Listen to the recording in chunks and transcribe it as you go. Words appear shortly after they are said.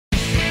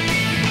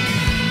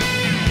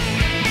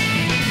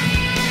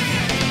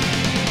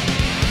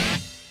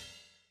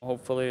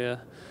hopefully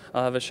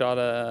I'll have a shot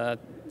at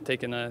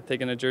taking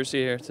a jersey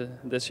here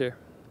this year.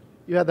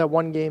 You had that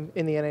one game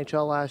in the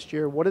NHL last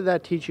year. What did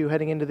that teach you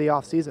heading into the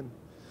off season?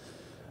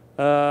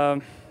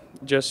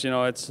 Just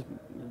it's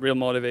real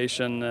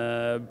motivation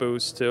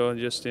boost too.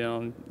 Just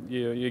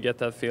you get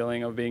that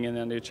feeling of being in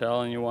the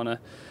NHL and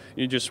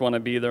you just want to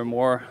be there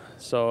more.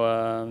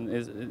 So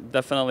it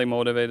definitely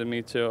motivated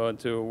me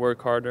to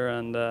work harder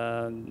and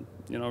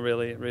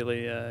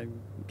really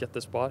get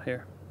the spot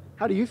here.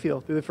 How do you feel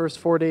through the first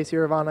 4 days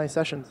here of on-ice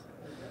sessions?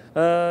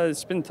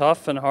 It's been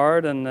tough and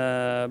hard, and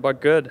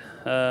but good.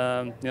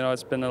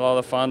 It's been a lot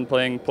of fun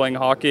playing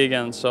hockey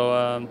again. So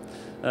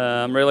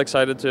I'm really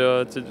excited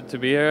to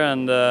be here,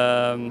 and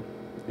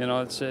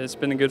it's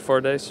been a good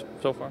 4 days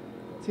so far.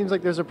 Seems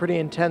like there's a pretty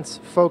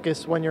intense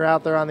focus when you're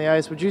out there on the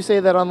ice. Would you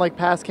say that unlike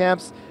past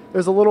camps,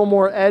 there's a little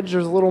more edge,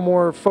 there's a little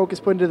more focus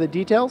put into the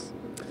details?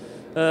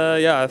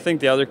 Yeah, I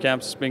think the other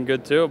camps has been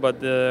good too, but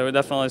we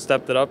definitely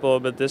stepped it up a little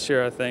bit this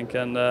year, I think.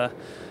 And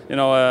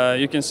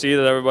you can see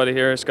that everybody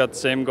here has got the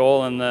same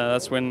goal, and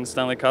that's win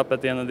Stanley Cup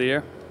at the end of the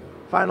year.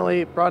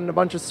 Finally, brought in a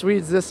bunch of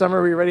Swedes this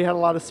summer. We already had a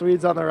lot of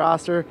Swedes on the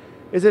roster.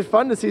 Is it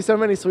fun to see so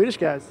many Swedish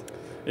guys?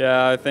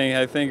 Yeah, I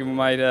think we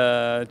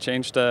might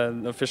change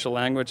the official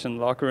language in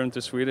the locker room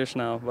to Swedish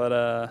now,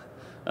 but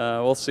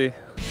we'll see.